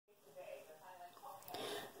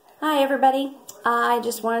Hi everybody, I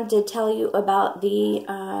just wanted to tell you about the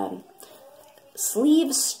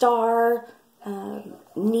Sleeve Star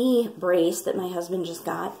knee brace that my husband just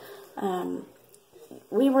got.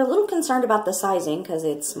 We were a little concerned about the sizing because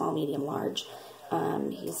it's small, medium, large.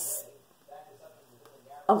 He's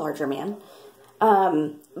a larger man.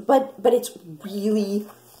 But it's really,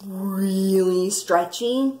 really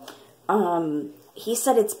stretchy. He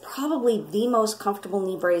said it's probably the most comfortable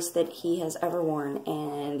knee brace that he has ever worn,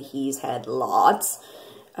 and he's had lots.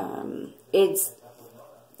 It's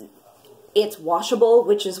washable,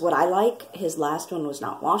 which is what I like. His last one was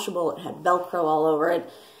not washable. It had Velcro all over it,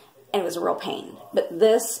 and it was a real pain. But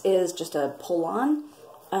this is just a pull-on.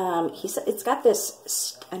 He said it's got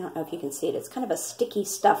this, I don't know if you can see it, it's kind of a sticky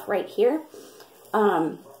stuff right here,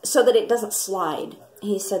 so that it doesn't slide.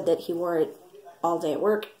 He said that he wore it all day at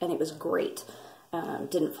work, and it was great.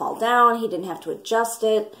 Didn't fall down. He didn't have to adjust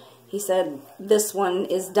it. He said this one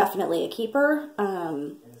is definitely a keeper.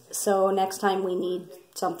 So next time we need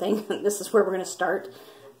something, this is where we're going to start.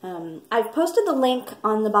 I've posted the link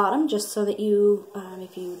on the bottom just so that you,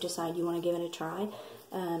 if you decide you want to give it a try,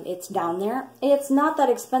 it's down there. It's not that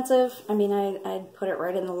expensive. I mean, I'd put it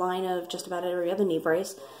right in the line of just about every other knee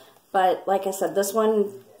brace. But like I said, this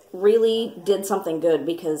one really did something good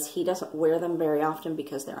because he doesn't wear them very often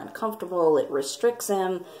because they're uncomfortable. It restricts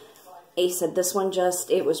him. He said this one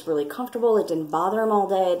it was really comfortable. It didn't bother him all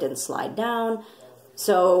day. It didn't slide down.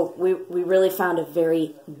 So we really found a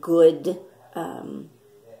very good,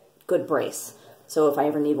 good brace. So if I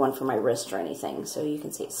ever need one for my wrist or anything. So you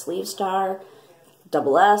can see it's Sleeve Star,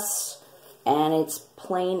 double S, and it's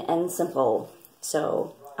plain and simple.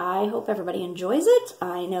 So I hope everybody enjoys it.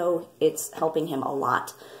 I know it's helping him a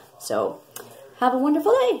lot. So, have a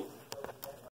wonderful day.